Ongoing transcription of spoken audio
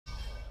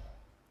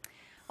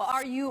Well,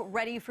 are you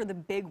ready for the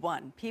big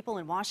one? People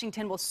in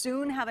Washington will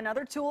soon have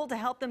another tool to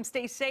help them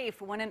stay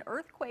safe when an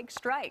earthquake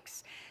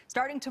strikes.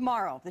 Starting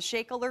tomorrow, the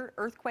ShakeAlert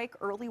earthquake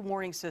early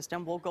warning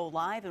system will go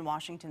live in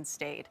Washington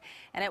state,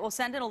 and it will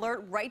send an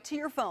alert right to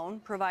your phone,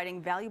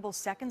 providing valuable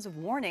seconds of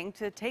warning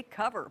to take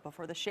cover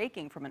before the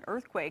shaking from an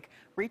earthquake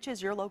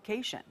reaches your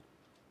location.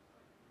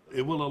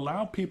 It will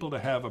allow people to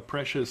have a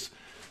precious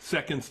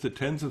seconds to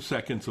tens of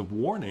seconds of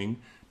warning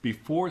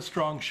before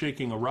strong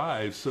shaking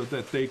arrives so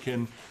that they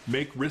can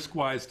make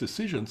risk-wise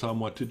decisions on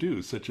what to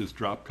do, such as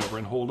drop cover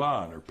and hold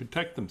on or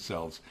protect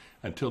themselves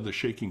until the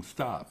shaking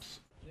stops.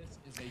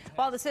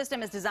 While the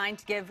system is designed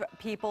to give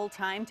people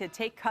time to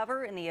take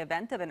cover in the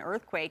event of an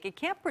earthquake, it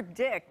can't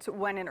predict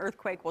when an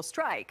earthquake will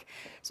strike.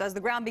 So as the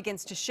ground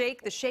begins to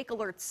shake, the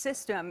ShakeAlert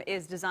system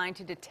is designed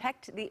to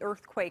detect the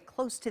earthquake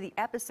close to the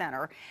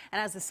epicenter.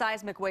 And as the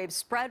seismic waves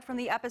spread from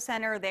the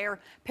epicenter, they're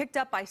picked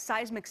up by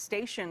seismic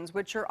stations,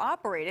 which are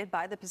operated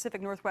by the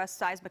Pacific Northwest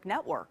Seismic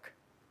Network.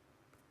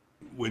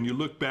 When you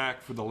look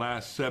back for the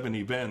last 7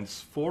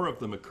 events, 4 of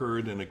them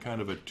occurred in a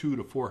kind of a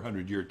 200 to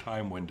 400 year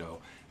time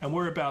window. And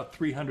we're about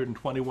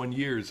 321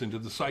 years into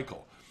the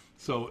cycle.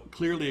 So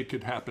clearly it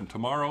could happen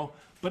tomorrow,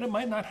 but it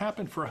might not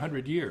happen for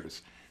 100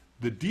 years.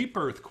 The deep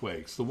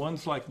earthquakes, the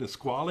ones like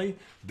Nisqually,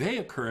 they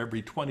occur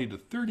every 20 to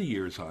 30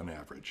 years on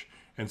average.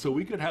 And so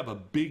we could have a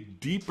big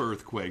deep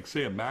earthquake,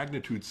 say a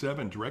magnitude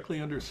 7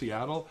 directly under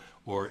Seattle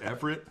or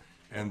Everett,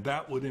 and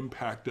that would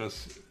impact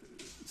us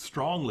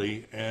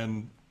strongly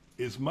and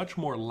is much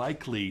more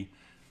likely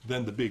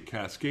than the big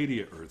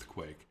Cascadia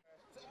earthquake.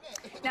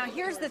 Now,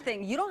 here's the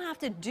thing. You don't have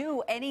to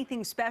do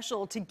anything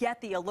special to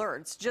get the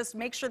alerts. Just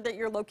make sure that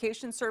your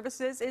location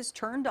services is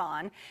turned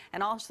on,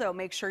 and also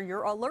make sure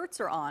your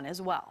alerts are on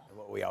as well.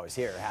 What we always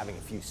hear, having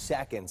a few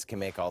seconds can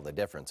make all the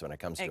difference when it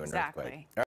comes to an earthquake.